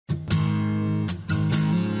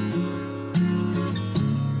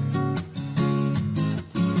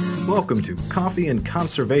Welcome to Coffee and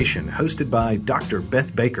Conservation, hosted by Dr.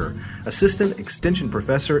 Beth Baker, Assistant Extension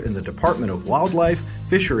Professor in the Department of Wildlife,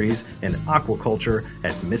 Fisheries, and Aquaculture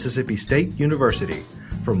at Mississippi State University.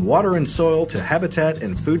 From water and soil to habitat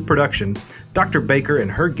and food production, Dr. Baker and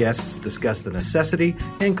her guests discuss the necessity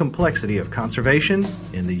and complexity of conservation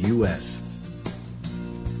in the U.S.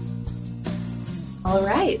 All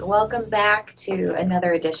right, welcome back to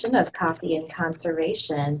another edition of Coffee and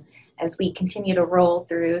Conservation. As we continue to roll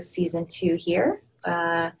through season 2 here,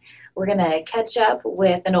 we're going to catch up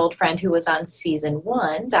with an old friend who was on season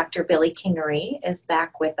 1. Dr. Billy Kingery is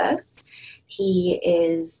back with us. He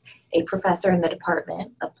is a professor in the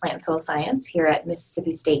Department of Plant and Soil Science here at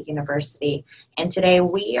Mississippi State University. And today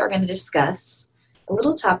we are going to discuss a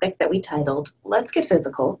little topic that we titled, Let's Get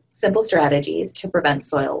Physical, Simple Strategies to Prevent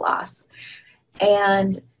Soil Loss.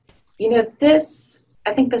 And,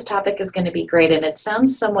 I think this topic is going to be great, and it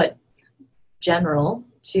sounds somewhat general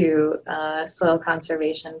to soil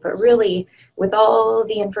conservation, but really with all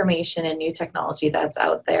the information and new technology that's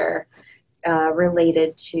out there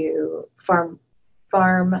related to farm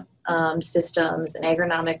systems and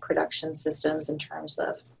agronomic production systems in terms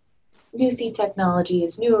of new seed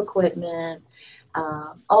technologies, new equipment,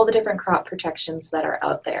 all the different crop protections that are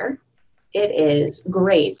out there, it is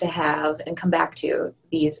great to have and come back to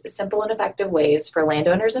these simple and effective ways for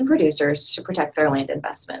landowners and producers to protect their land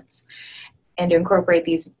investments, and to incorporate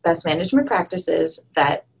these best management practices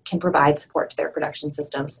that can provide support to their production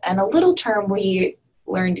systems. And a little term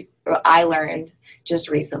I learned just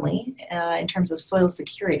recently in terms of soil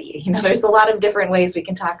security. There's a lot of different ways we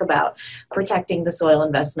can talk about protecting the soil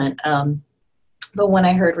investment, but one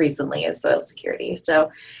I heard recently is soil security.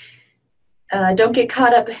 So don't get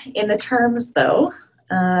caught up in the terms, though.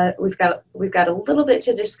 We've got a little bit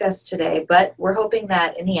to discuss today, but we're hoping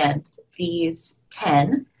that in the end, these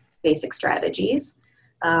 10 basic strategies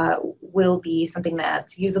will be something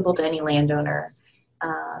that's usable to any landowner.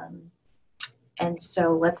 And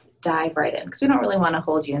so let's dive right in, because we don't really want to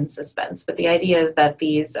hold you in suspense, but the idea is that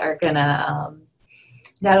these are going to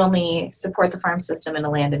not only support the farm system and the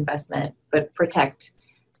land investment, but protect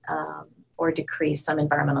or decrease some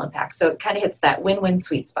environmental impact. So it kind of hits that win-win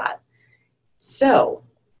sweet spot. So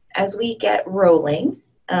as we get rolling,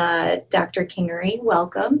 Dr. Kingery,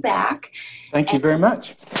 welcome back. Thank you very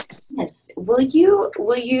much. Yes. Will you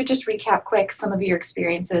just recap quick some of your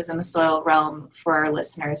experiences in the soil realm for our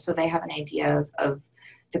listeners so they have an idea of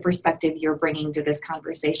the perspective you're bringing to this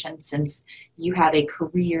conversation, since you have a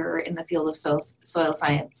career in the field of soil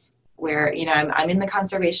science where, I'm in the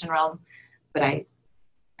conservation realm, but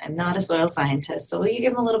I'm not a soil scientist. So will you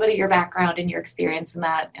give them a little bit of your background and your experience in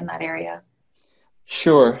that area?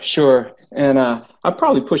 Sure. And I'll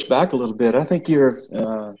probably push back a little bit. I think you're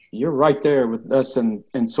right there with us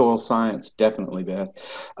in soil science, definitely, Beth.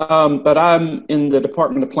 But I'm in the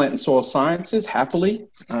Department of Plant and Soil Sciences, happily.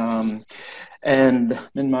 And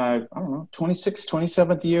in my, 26th,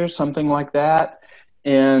 27th year, something like that.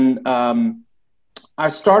 And I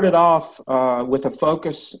started off with a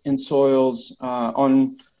focus in soils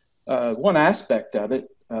on one aspect of it,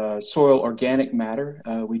 soil organic matter.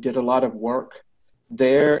 We did a lot of work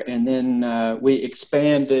there, and then we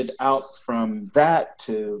expanded out from that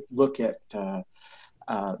to look at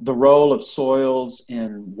the role of soils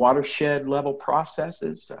in watershed level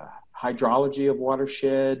processes, hydrology of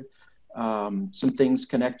watershed, some things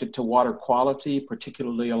connected to water quality,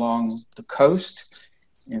 particularly along the coast.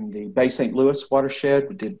 In the Bay St. Louis watershed,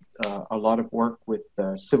 we did a lot of work with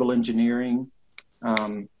civil engineering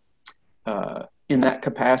in that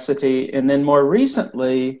capacity. And then more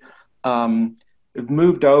recently, we've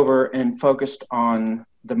moved over and focused on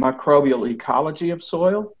the microbial ecology of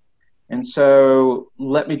soil. And so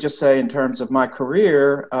let me just say, in terms of my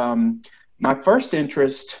career, my first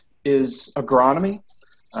interest is agronomy,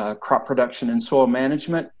 crop production and soil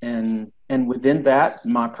management. And within that,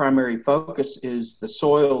 my primary focus is the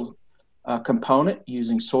soil component,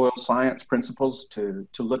 using soil science principles to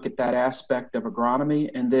look at that aspect of agronomy.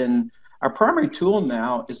 And then our primary tool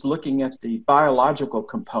now is looking at the biological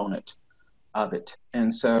component of it.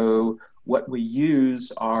 And so what we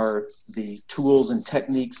use are the tools and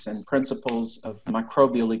techniques and principles of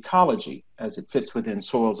microbial ecology, as it fits within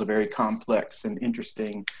soils, a very complex and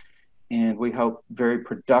interesting, and we hope very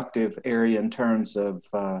productive area in terms of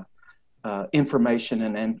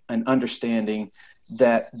information and understanding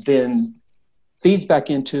that then feeds back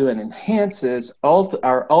into and enhances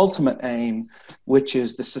our ultimate aim, which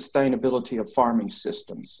is the sustainability of farming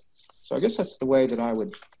systems. So I guess that's the way that I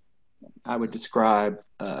would describe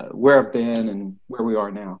where I've been and where we are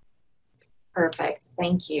now. Perfect.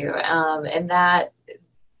 Thank you. And that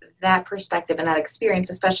that perspective and that experience,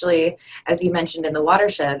 especially as you mentioned in the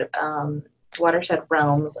watershed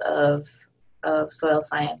realms of soil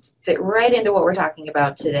science, fit right into what we're talking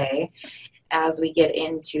about today as we get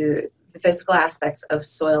into the physical aspects of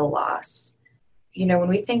soil loss. You know, when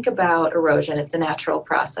we think about erosion, it's a natural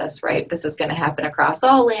process, right? This is going to happen across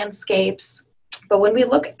all landscapes. But when we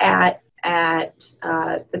look at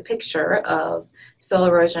the picture of soil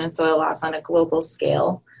erosion and soil loss on a global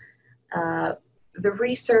scale, the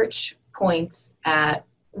research points at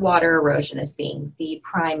water erosion as being the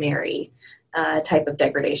primary type of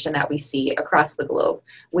degradation that we see across the globe,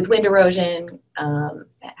 with wind erosion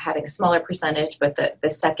having a smaller percentage, but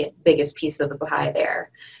the second biggest piece of the pie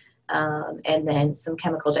there. And then some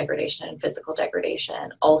chemical degradation and physical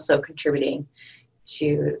degradation also contributing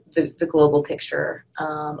to the global picture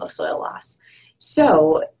of soil loss.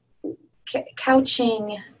 So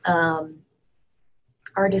couching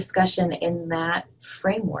our discussion in that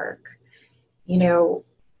framework, you know,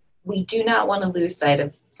 we do not want to lose sight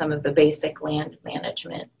of some of the basic land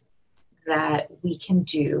management that we can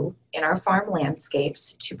do in our farm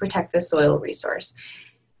landscapes to protect the soil resource.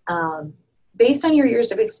 Based on your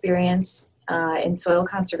years of experience in soil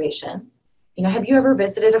conservation, you know, have you ever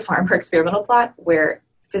visited a farm or experimental plot where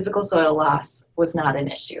physical soil loss was not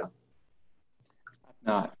an issue?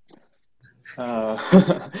 Not.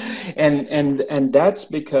 And that's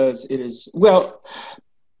because it is, well,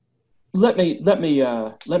 let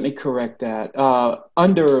me correct that.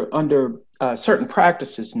 Under certain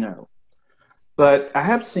practices, no. But I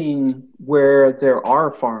have seen where there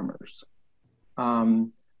are farmers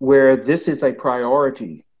where this is a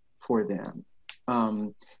priority for them,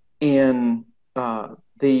 and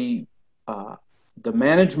the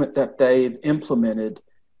management that they've implemented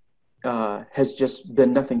has just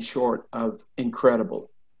been nothing short of incredible.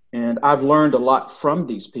 And I've learned a lot from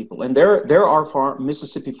these people. And there are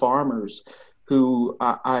Mississippi farmers who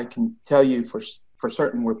I can tell you for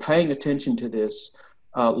certain were paying attention to this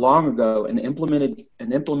long ago and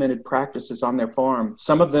implemented practices on their farm.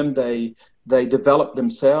 Some of them they developed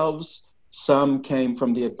themselves. Some came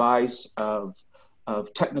from the advice of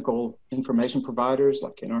technical information providers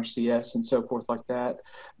like NRCS and so forth like that.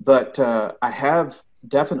 But I have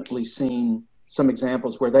definitely seen some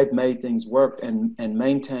examples where they've made things work and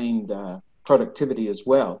maintained productivity as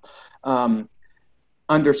well.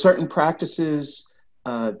 Under certain practices,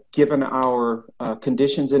 given our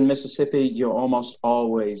conditions in Mississippi, you'll almost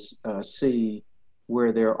always see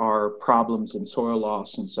where there are problems in soil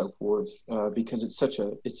loss and so forth, because it's such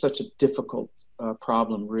a difficult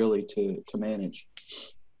problem really to manage.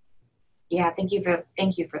 Yeah, thank you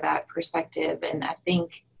for that perspective. And I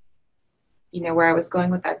think, you know, where I was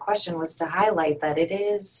going with that question was to highlight that it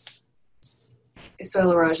is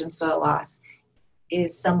soil erosion, soil loss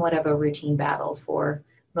is somewhat of a routine battle for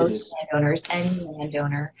most landowners, any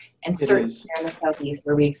landowner, and certainly here in the Southeast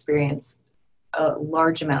where we experience a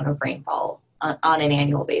large amount of rainfall on an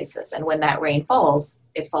annual basis. And when that rain falls,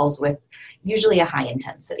 it falls with usually a high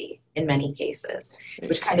intensity in many cases,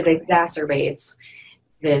 which kind of exacerbates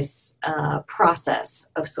this process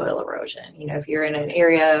of soil erosion. You know, if you're in an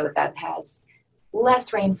area that has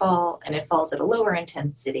less rainfall and it falls at a lower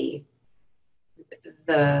intensity,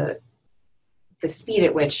 the speed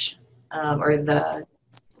at which or the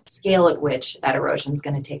scale at which that erosion is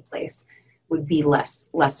going to take place would be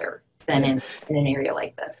lesser than in an area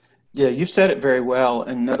like this. Yeah, you've said it very well.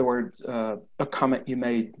 In other words, a comment you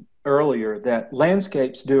made earlier that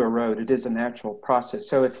landscapes do erode. It is a natural process.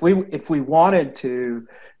 So if we wanted to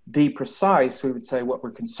be precise, we would say what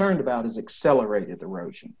we're concerned about is accelerated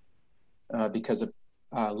erosion because of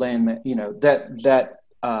land, you know, that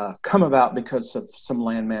come about because of some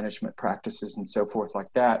land management practices and so forth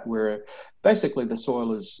like that, where basically the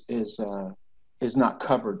soil is not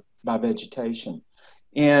covered by vegetation.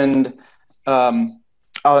 And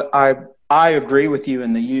I agree with you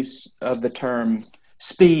in the use of the term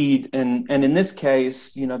speed, and in this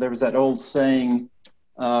case, you know, there was that old saying,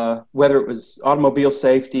 whether it was automobile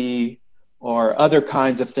safety or other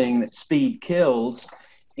kinds of thing, that speed kills.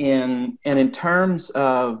 And in terms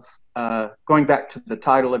of going back to the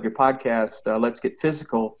title of your podcast, Let's Get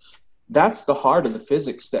Physical, that's the heart of the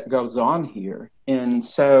physics that goes on here. And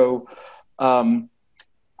so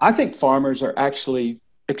I think farmers are actually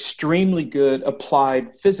extremely good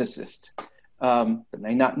applied physicists. They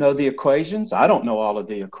may not know the equations. I don't know all of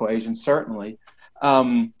the equations, certainly.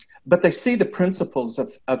 But they see the principles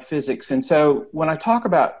of physics. And so when I talk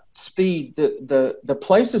about speed, the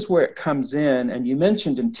places where it comes in, and you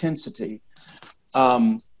mentioned intensity,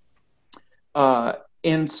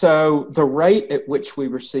 And so the rate at which we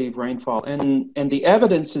receive rainfall, and the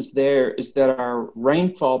evidence is there, is that our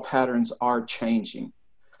rainfall patterns are changing.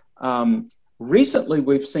 Recently,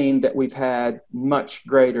 we've seen that we've had much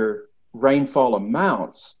greater rainfall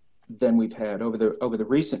amounts than we've had over the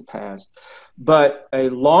recent past, but a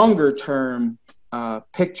longer term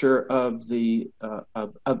picture of the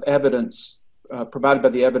of evidence provided by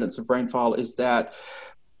the evidence of rainfall is that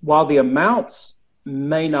while the amounts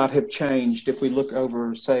may not have changed, if we look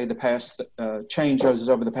over, say, the past changes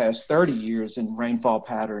over the past 30 years in rainfall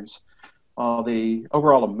patterns, the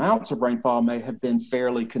overall amounts of rainfall may have been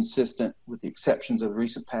fairly consistent with the exceptions of the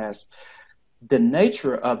recent past. The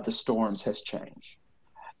nature of the storms has changed,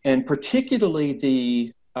 and particularly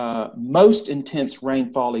the most intense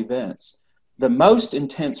rainfall events. The most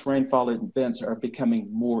intense rainfall events are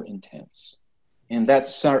becoming more intense, and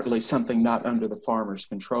that's certainly something not under the farmer's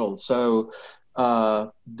control. So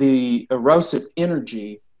the erosive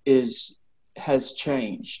energy has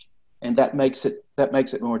changed, and that makes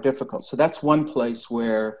it more difficult. So that's one place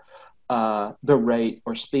where the rate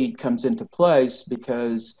or speed comes into place,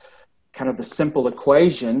 because kind of the simple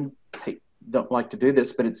equation, I don't like to do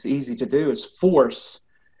this, but it's easy to do, is force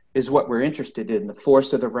is what we're interested in. The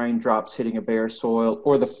force of the raindrops hitting a bare soil,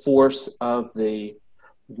 or the force of the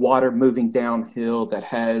water moving downhill that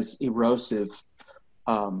has erosive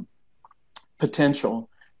potential.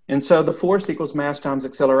 And so the force equals mass times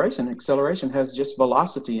acceleration. Acceleration has just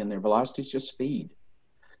velocity in there. Velocity is just speed.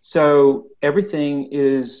 So everything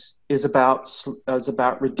is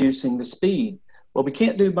about reducing the speed. Well, we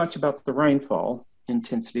can't do much about the rainfall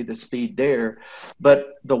intensity, the speed there,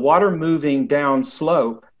 but the water moving down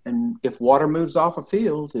slope, and if water moves off a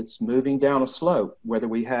field, it's moving down a slope. Whether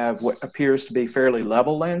we have what appears to be fairly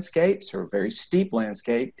level landscapes or very steep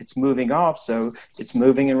landscape, it's moving off, so it's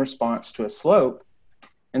moving in response to a slope.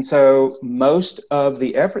 And so most of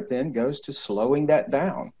the effort then goes to slowing that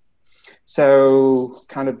down. So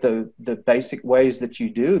kind of the basic ways that you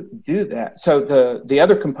do that. So the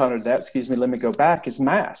other component of that, let me go back, is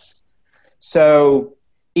mass. So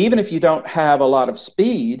even if you don't have a lot of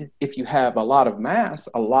speed, if you have a lot of mass,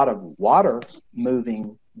 a lot of water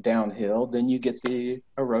moving downhill, then you get the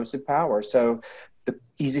erosive power. So the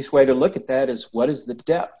easiest way to look at that is, what is the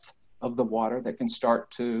depth of the water that can start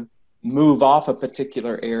to move off a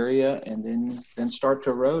particular area and then start to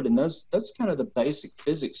erode? And that's kind of the basic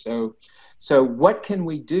physics. So what can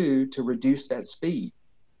we do to reduce that speed?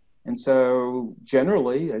 And so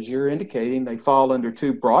generally, as you're indicating, they fall under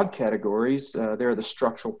two broad categories. There are the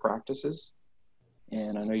structural practices,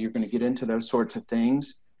 and I know you're going to get into those sorts of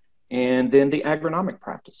things, and then the agronomic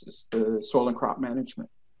practices, the soil and crop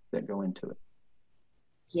management that go into it.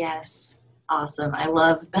 Yes. Awesome. I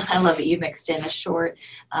love that you mixed in a short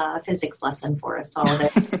physics lesson for us all.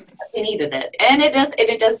 That we needed it, and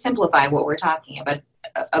it does simplify what we're talking about.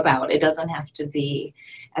 It doesn't have to be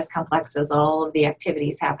as complex as all of the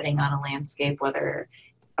activities happening on a landscape, whether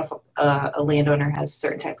a landowner has a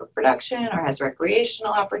certain type of production or has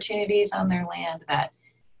recreational opportunities on their land, that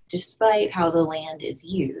despite how the land is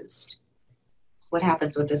used, what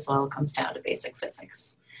happens with the soil comes down to basic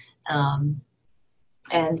physics.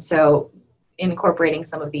 And so incorporating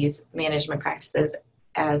some of these management practices,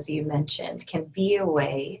 as you mentioned, can be a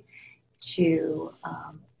way to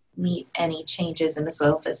meet any changes in the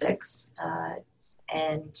soil physics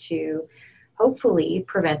and to hopefully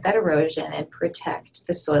prevent that erosion and protect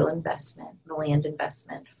the soil investment, the land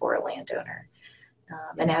investment for a landowner.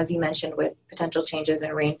 And as you mentioned, with potential changes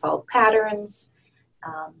in rainfall patterns,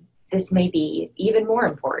 this may be even more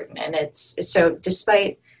important. And it's so,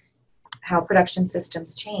 despite how production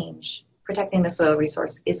systems change, protecting the soil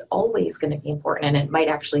resource is always going to be important, and it might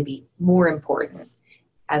actually be more important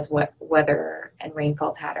as what weather and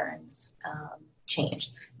rainfall patterns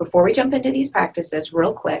change. Before we jump into these practices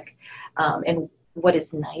real quick, and what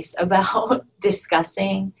is nice about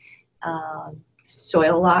discussing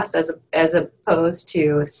soil loss as opposed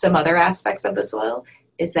to some other aspects of the soil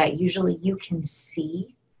is that usually you can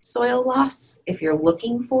see soil loss if you're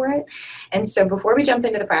looking for it. And so before we jump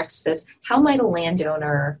into the practices, how might a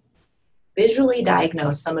landowner visually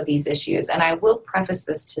diagnose some of these issues? And I will preface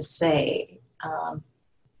this to say,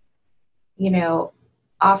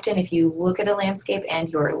 often if you look at a landscape and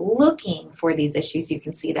you're looking for these issues, you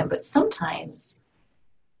can see them. But sometimes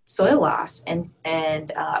soil loss and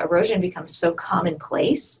erosion becomes so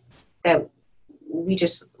commonplace that we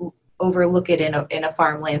just overlook it in a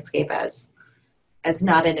farm landscape as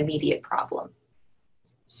not an immediate problem.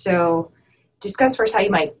 So discuss first how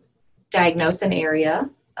you might diagnose an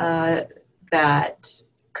area that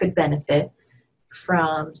could benefit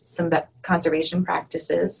from some conservation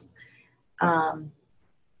practices.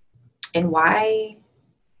 and why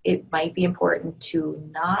it might be important to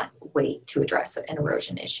not wait to address an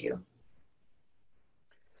erosion issue.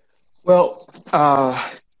 Well,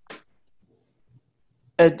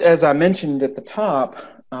 as I mentioned at the top,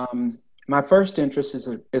 my first interest is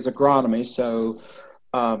agronomy. So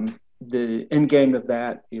the end game of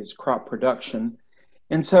that is crop production.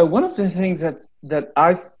 And so one of the things that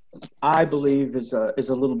I believe is a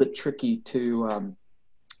little bit tricky to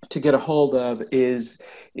get a hold of is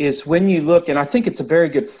when you look, and I think it's a very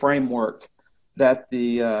good framework that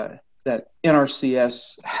that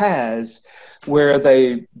NRCS has, where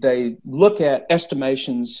they look at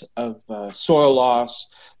estimations of soil loss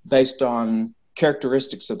based on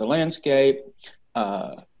characteristics of the landscape,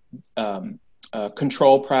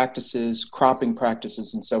 control practices, cropping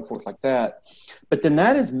practices, and so forth like that. But then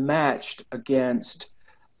that is matched against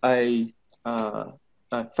a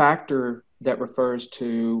factor that refers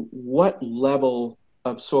to what level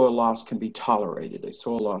of soil loss can be tolerated, a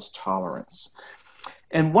soil loss tolerance.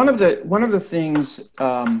 And one of the things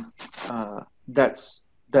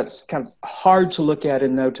that's kind of hard to look at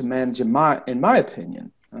and know to manage, in my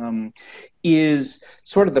opinion, is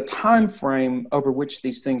sort of the time frame over which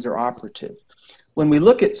these things are operative. When we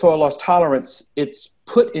look at soil loss tolerance, it's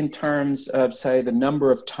put in terms of, say, the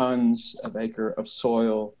number of tons of acre of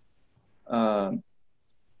soil,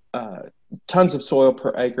 tons of soil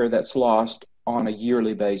per acre that's lost on a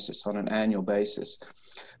yearly basis, on an annual basis.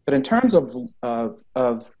 But in terms of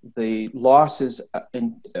the losses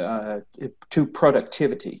to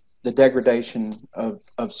productivity, the degradation of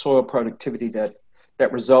soil productivity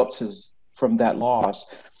that results from that loss,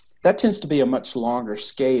 that tends to be a much longer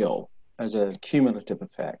scale as a cumulative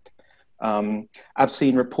effect. I've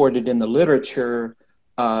seen reported in the literature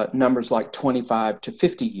numbers like 25 to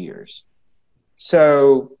 50 years.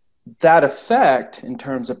 So that effect in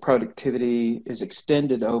terms of productivity is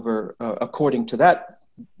extended over, according to that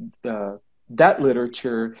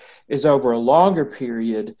literature, is over a longer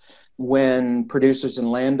period when producers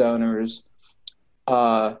and landowners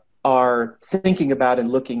are thinking about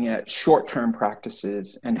and looking at short-term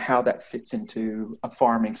practices and how that fits into a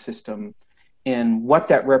farming system and what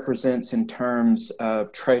that represents in terms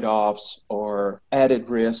of trade-offs or added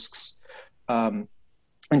risks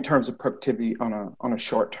in terms of productivity on a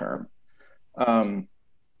short term.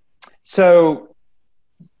 So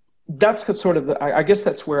that's sort of I guess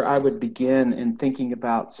that's where I would begin in thinking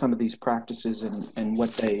about some of these practices and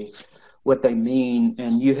what they mean.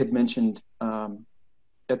 And you had mentioned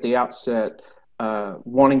at the outset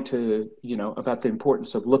wanting to, about the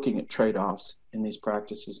importance of looking at trade-offs in these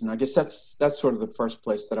practices. And I guess that's sort of the first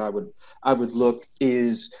place that I would look,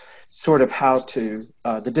 is sort of how to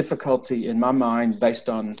the difficulty in my mind, based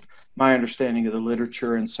on my understanding of the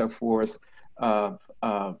literature and so forth,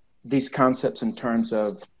 these concepts in terms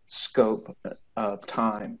of scope of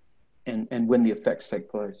time and when the effects take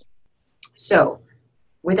place. So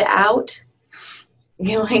without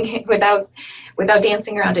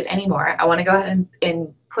dancing around it anymore, I want to go ahead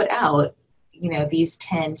and put out, these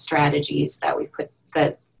 10 strategies that we've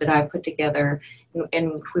that I've put together,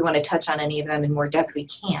 and if we want to touch on any of them in more depth, we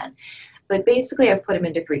can. But basically, I've put them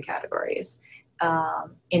into 3 categories: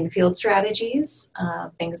 in-field strategies,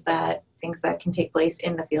 things that can take place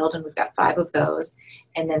in the field, and we've got 5 of those,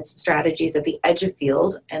 and then some strategies at the edge of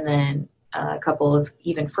field, and then a couple of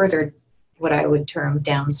even further, what I would term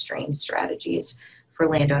downstream strategies for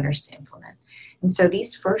landowners to implement. And so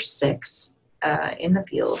these first 6 in the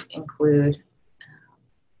field include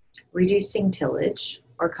reducing tillage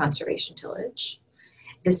or conservation tillage.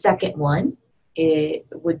 The second one, it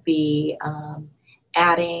would be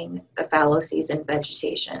adding a fallow season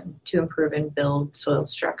vegetation to improve and build soil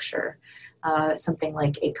structure, something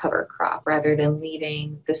like a cover crop, rather than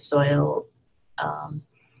leaving the soil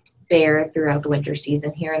bare throughout the winter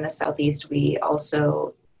season. Here in the Southeast, we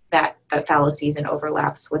also, that fallow season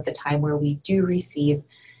overlaps with the time where we do receive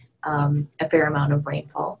a fair amount of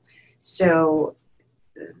rainfall. So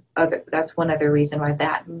that's one other reason why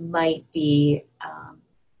that might be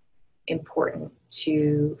important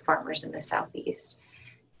to farmers in the Southeast.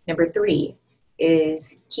 Number 3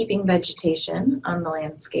 is keeping vegetation on the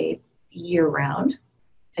landscape year-round,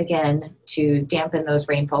 again, to dampen those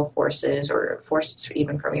rainfall forces or forces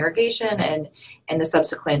even from irrigation and the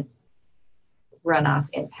subsequent runoff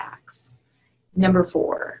impacts. Number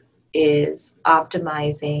 4 is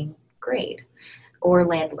optimizing grade, or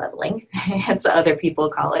land leveling, as other people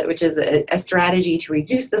call it, which is a strategy to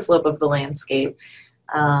reduce the slope of the landscape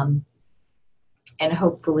and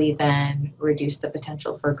hopefully then reduce the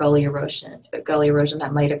potential for gully erosion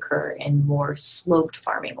that might occur in more sloped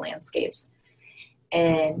farming landscapes.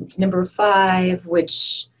 And number 5,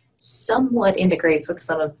 which somewhat integrates with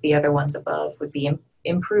some of the other ones above would be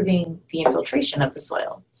improving the infiltration of the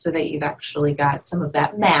soil so that you've actually got some of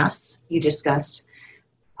that mass you discussed,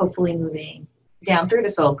 hopefully moving down through the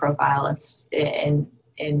soil profile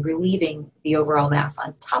and relieving the overall mass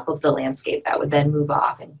on top of the landscape that would then move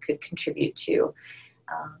off and could contribute to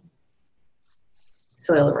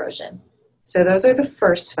soil erosion. So those are the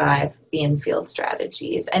first 5 in-field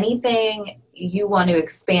strategies. Anything you want to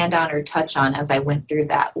expand on or touch on as I went through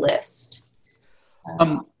that list?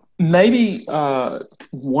 Maybe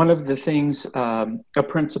one of the things, a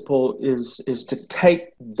principle is to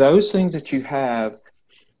take those things that you have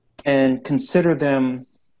and consider them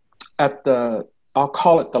at I'll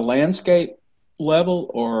call it the landscape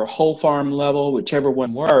level or whole farm level, whichever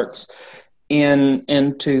one works,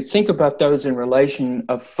 and to think about those in relation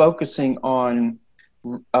of focusing on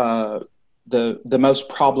the most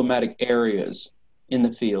problematic areas in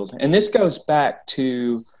the field. And this goes back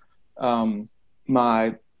to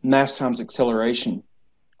my mass times acceleration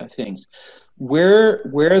things. Where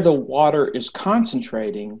the water is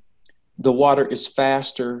concentrating, the water is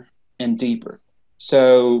faster and deeper.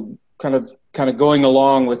 So kind of going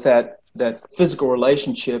along with that physical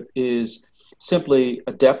relationship is simply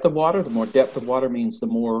a depth of water. The more depth of water means the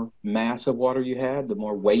more mass of water you have, the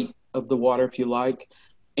more weight of the water, if you like.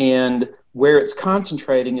 And where it's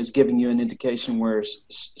concentrating is giving you an indication where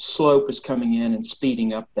slope is coming in and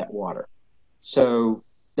speeding up that water. So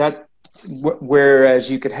that, whereas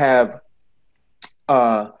you could have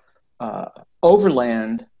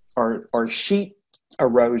overland or sheet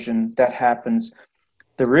erosion that happens,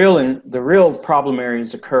 the real problem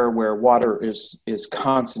areas occur where water is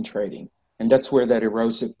concentrating, and that's where that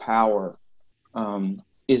erosive power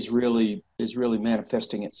is really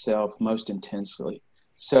manifesting itself most intensely.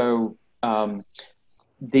 So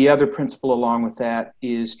the other principle along with that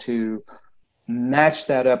is to match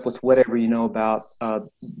that up with whatever you know about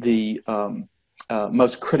the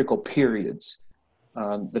most critical periods,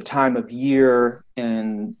 the time of year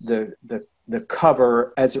and the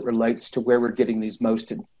cover as it relates to where we're getting these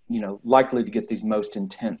most, likely to get these most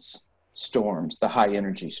intense storms, the high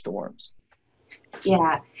energy storms.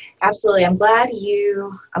 Yeah, absolutely. I'm glad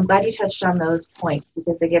you touched on those points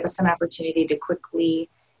because they give us an opportunity to quickly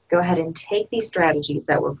go ahead and take these strategies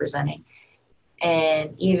that we're presenting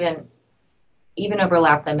and even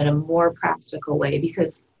overlap them in a more practical way,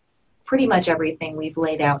 because pretty much everything we've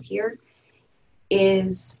laid out here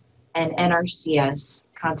is an NRCS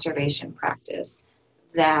conservation practice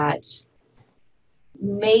that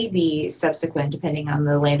may be subsequent, depending on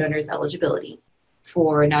the landowner's eligibility,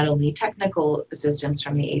 for not only technical assistance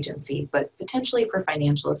from the agency, but potentially for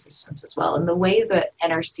financial assistance as well. And the way that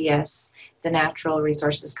NRCS, the Natural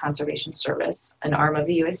Resources Conservation Service, an arm of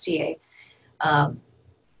the USDA,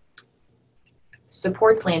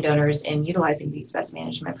 supports landowners in utilizing these best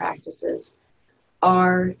management practices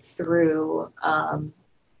are through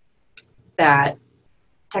that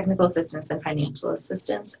technical assistance and financial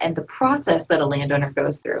assistance. And the process that a landowner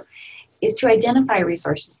goes through is to identify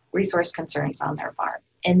resource concerns on their farm.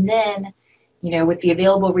 And then, with the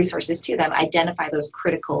available resources to them, identify those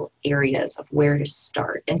critical areas of where to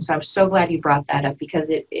start. And so I'm so glad you brought that up, because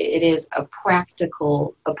it is a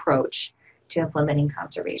practical approach to implementing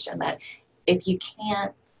conservation, that if you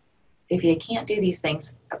can't do these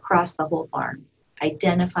things across the whole farm,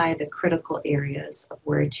 identify the critical areas of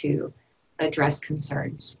where to address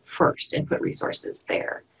concerns first and put resources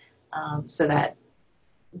there, so that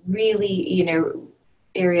really,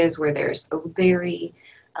 areas where there's a very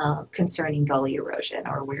concerning gully erosion,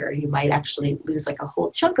 or where you might actually lose like a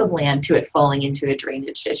whole chunk of land to it falling into a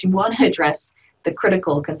drainage ditch. You want to address the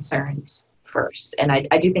critical concerns first. And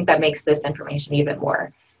I do think that makes this information even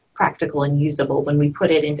more practical and usable when we put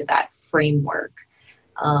it into that framework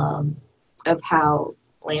of how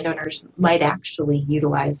landowners might actually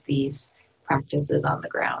utilize these practices on the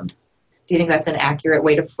ground. Do you think that's an accurate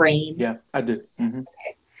way to frame? Yeah, I do. Mm-hmm.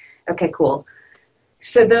 Okay, cool.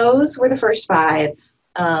 So those were the first 5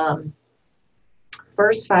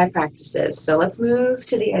 practices. So let's move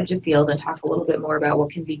to the edge of field and talk a little bit more about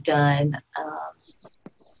what can be done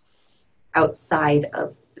outside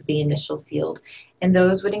of the initial field. And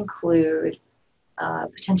those would include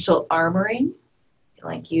potential armoring,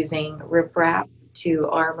 like using riprap to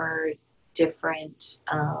armor different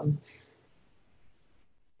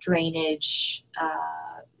drainage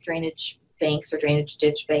banks or drainage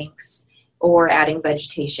ditch banks, or adding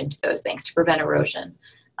vegetation to those banks to prevent erosion.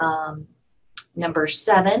 Number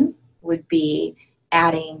 7 would be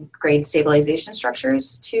adding grade stabilization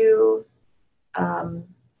structures to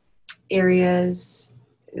areas,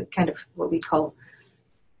 kind of what we call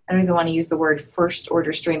I don't even want to use the word first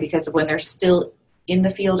order stream, because when they're still in the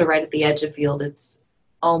field or right at the edge of field, it's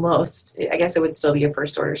almost, I guess it would still be a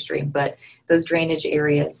first order stream, but those drainage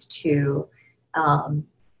areas to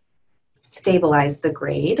stabilize the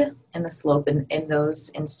grade and the slope in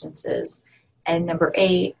those instances. And number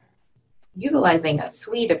 8, utilizing a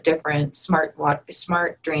suite of different smart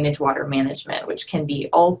drainage water management, which can be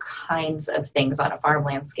all kinds of things on a farm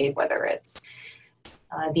landscape, whether it's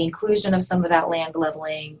the inclusion of some of that land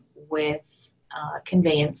leveling with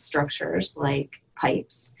conveyance structures like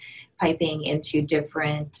piping into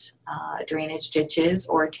different drainage ditches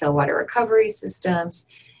or tailwater recovery systems.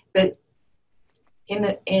 But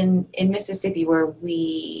in Mississippi, where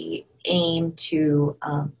we aim to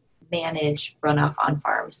manage runoff on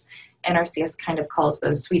farms, NRCS kind of calls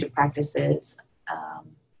those suite of practices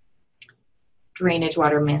drainage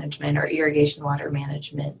water management or irrigation water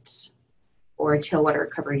management or tailwater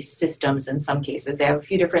recovery systems. In some cases, they have a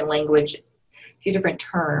few different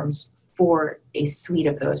terms for a suite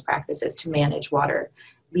of those practices to manage water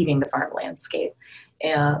leaving the farm landscape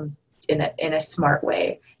in a smart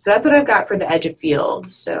way. So that's what I've got for the edge of field.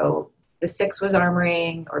 So the 6 was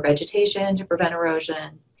armoring or vegetation to prevent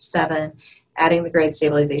erosion. 7, adding the grade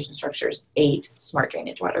stabilization structures. 8, smart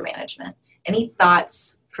drainage water management. Any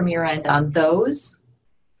thoughts from your end on those?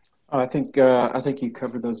 I think you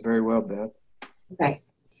covered those very well, Beth.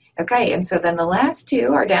 Okay. And so then the last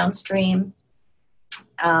 2 are downstream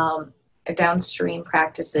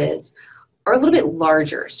practices, are a little bit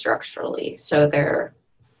larger structurally. So they're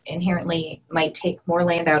inherently might take more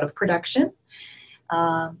land out of production,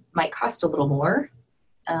 might cost a little more,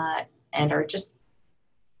 and are just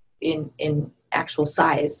in actual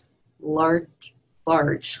size large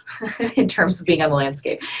in terms of being on the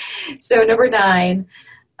landscape. So number 9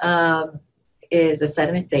 is a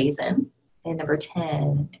sediment basin, and number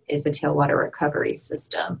 10 is a tailwater recovery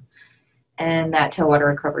system. And that tailwater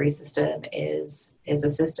recovery system is a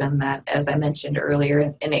system that, as I mentioned earlier,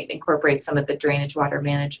 and it incorporates some of the drainage water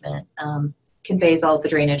management, conveys all of the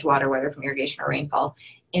drainage water, whether from irrigation or rainfall,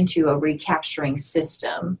 into a recapturing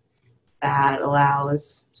system that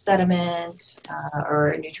allows sediment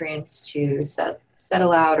or nutrients to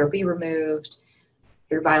settle out or be removed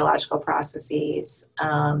through biological processes,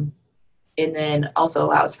 and then also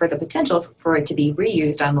allows for the potential for it to be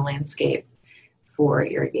reused on the landscape for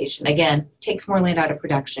irrigation. Again, takes more land out of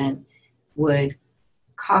production, would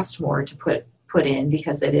cost more to put in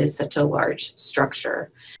because it is such a large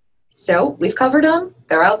structure. So we've covered them.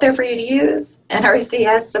 They're out there for you to use.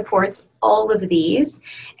 NRCS supports all of these.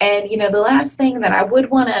 And, the last thing that I would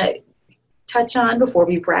want to touch on before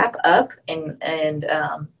we wrap up and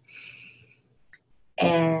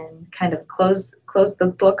kind of close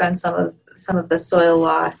the book on some of the soil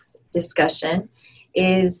loss discussion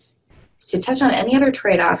is to touch on any other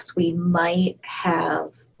trade-offs we might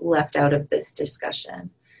have left out of this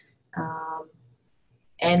discussion,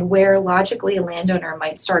 and where logically a landowner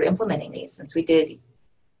might start implementing these, since we did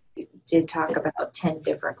talk about 10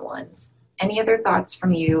 different ones. Any other thoughts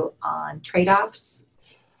from you on trade-offs,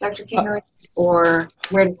 Dr. Kingery, or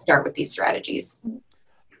where to start with these strategies?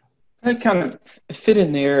 I kind of fit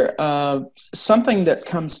in there. Something that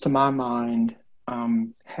comes to my mind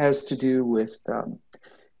has to do with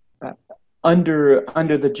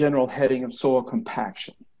under the general heading of soil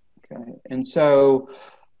compaction. Okay, and so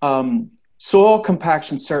soil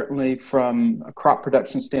compaction, certainly from a crop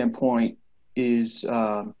production standpoint, is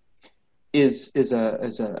a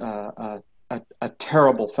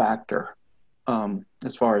terrible factor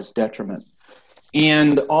as far as detriment,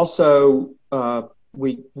 and also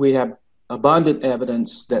we have abundant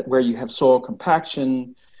evidence that where you have soil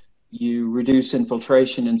compaction, you reduce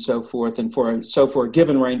infiltration and so forth. And for a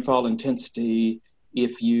given rainfall intensity,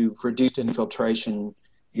 if you've reduced infiltration,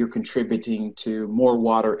 you're contributing to more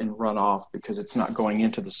water in runoff because it's not going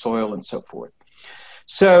into the soil and so forth.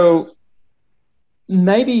 So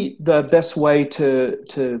maybe the best way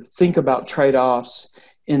to think about trade-offs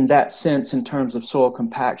in that sense in terms of soil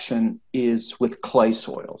compaction is with clay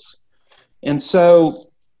soils. And so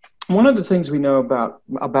one of the things we know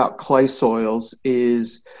about clay soils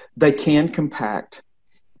is they can compact,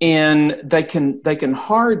 and they can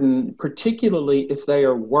harden, particularly if they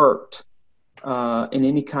are worked in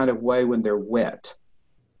any kind of way when they're wet.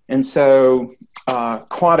 And so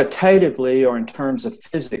quantitatively, or in terms of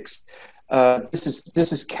physics,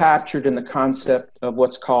 this is captured in the concept of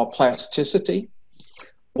what's called plasticity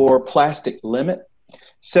or plastic limit.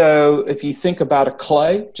 So if you think about a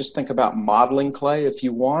clay, just think about modeling clay if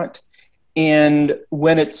you want. And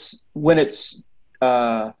when it's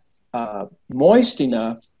moist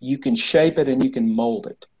enough, you can shape it and you can mold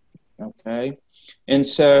it. Okay. And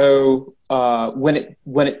so when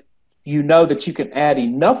it you know that you can add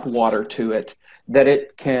enough water to it that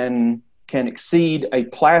it can exceed a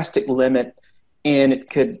plastic limit, and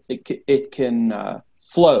it can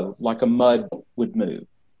flow like a mud would move.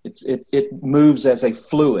 It moves as a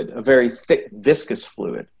fluid, a very thick, viscous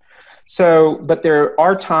fluid. So, but there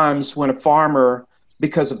are times when a farmer,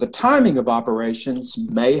 because of the timing of operations,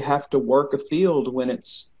 may have to work a field when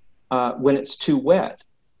it's too wet.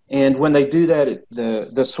 And when they do that,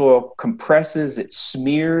 the soil compresses, it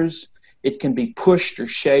smears, it can be pushed or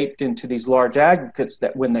shaped into these large aggregates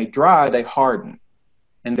that when they dry, they harden,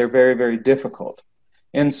 and they're very, very difficult.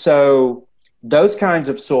 And so those kinds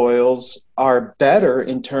of soils are better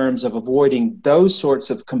in terms of avoiding those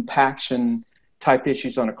sorts of compaction type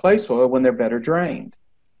issues on a clay soil when they're better drained.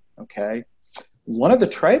 Okay. One of the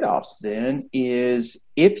trade-offs then is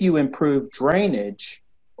if you improve drainage,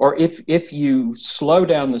 or if you slow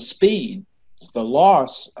down the speed, the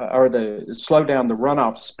loss, or slow down the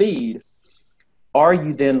runoff speed, are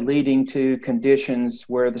you then leading to conditions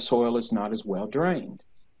where the soil is not as well drained?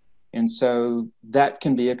 And so that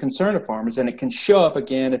can be a concern of farmers, and it can show up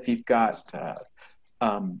again if you've got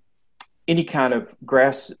any kind of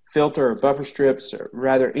grass filter or buffer strips, or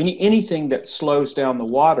rather anything that slows down the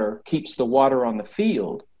water, keeps the water on the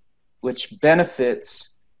field, which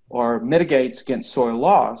benefits or mitigates against soil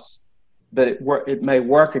loss, but it may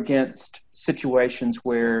work against situations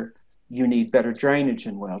where you need better drainage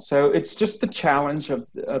and well. So it's just the challenge of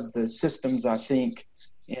the systems, I think,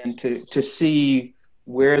 and to see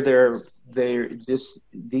where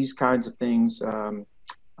these kinds of things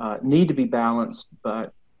need to be balanced,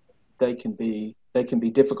 but they can be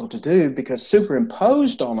difficult to do, because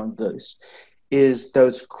superimposed on this is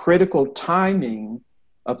those critical timing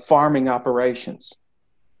of farming operations.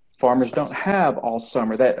 Farmers don't have all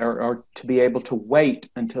summer or to be able to wait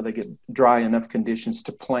until they get dry enough conditions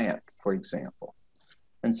to plant, for example,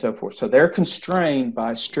 and so forth. So they're constrained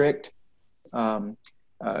by strict time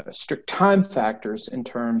factors in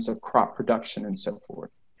terms of crop production and so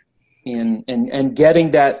forth. And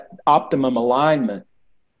getting that optimum alignment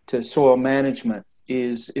to soil management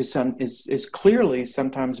is clearly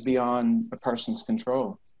sometimes beyond a person's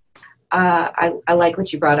control. I like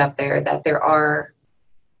what you brought up there, that there are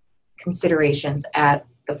considerations at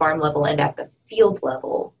the farm level and at the field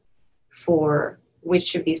level for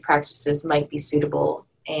which of these practices might be suitable,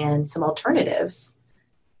 and some alternatives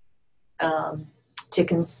to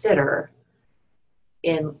consider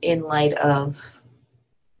in light of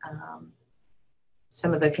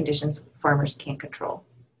some of the conditions farmers can't control.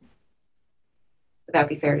 Would that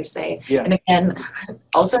be fair to say? Yeah. And again,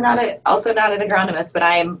 also not an agronomist, but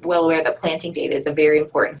I am well aware that planting data is a very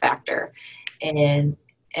important factor in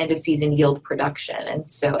end of season yield production. And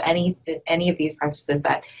so any of these practices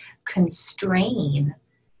that constrain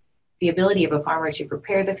the ability of a farmer to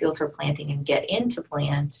prepare the field for planting and get into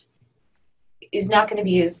plant is not going to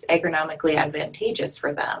be as agronomically advantageous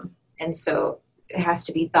for them. And so it has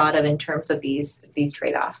to be thought of in terms of these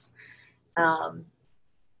trade-offs.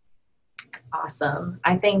 Awesome.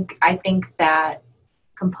 I think that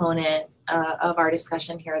component of our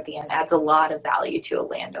discussion here at the end adds a lot of value to a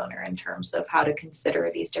landowner in terms of how to consider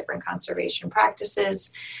these different conservation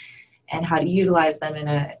practices and how to utilize them in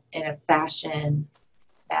a fashion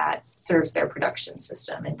that serves their production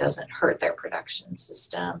system and doesn't hurt their production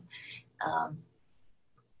system.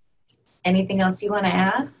 Anything else you want to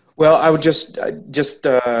add? Well, I would just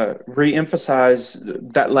re-emphasize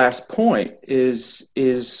that last point is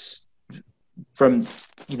from,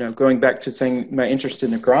 going back to saying my interest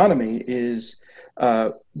in agronomy is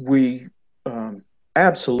we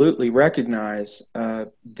absolutely recognize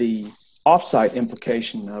the offsite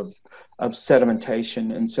implication of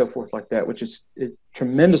sedimentation and so forth like that, which is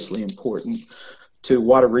tremendously important to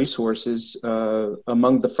water resources,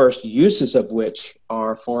 among the first uses of which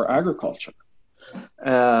are for agriculture.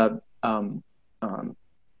 But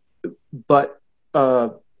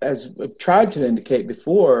as I've tried to indicate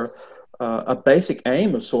before, a basic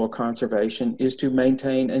aim of soil conservation is to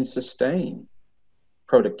maintain and sustain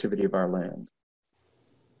productivity of our land.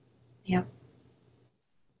 Yep,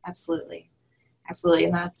 absolutely. Absolutely.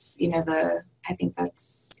 And that's, I think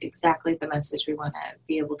that's exactly the message we want to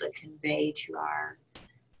be able to convey to our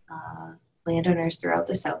landowners throughout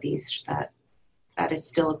the Southeast, that is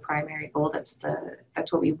still a primary goal. That's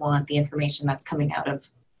what we want the information that's coming out of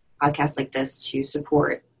podcasts like this to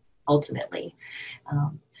support ultimately,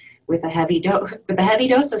 with a heavy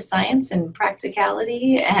dose of science and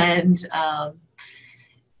practicality and,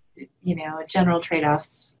 general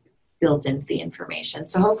trade-offs built into the information.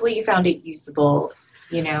 So hopefully you found it usable.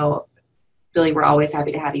 Billy, we're always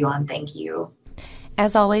happy to have you on. Thank you.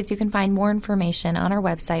 As always, you can find more information on our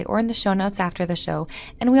website or in the show notes after the show.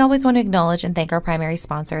 And we always want to acknowledge and thank our primary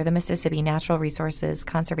sponsor, the Mississippi Natural Resources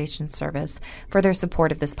Conservation Service, for their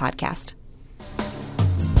support of this podcast.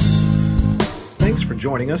 Thanks for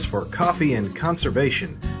joining us for Coffee and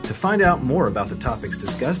Conservation. To find out more about the topics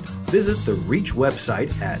discussed, visit the REACH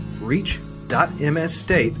website at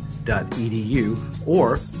reach.msstate.edu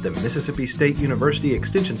or the Mississippi State University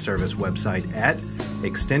Extension Service website at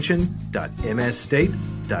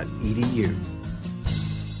extension.msstate.edu.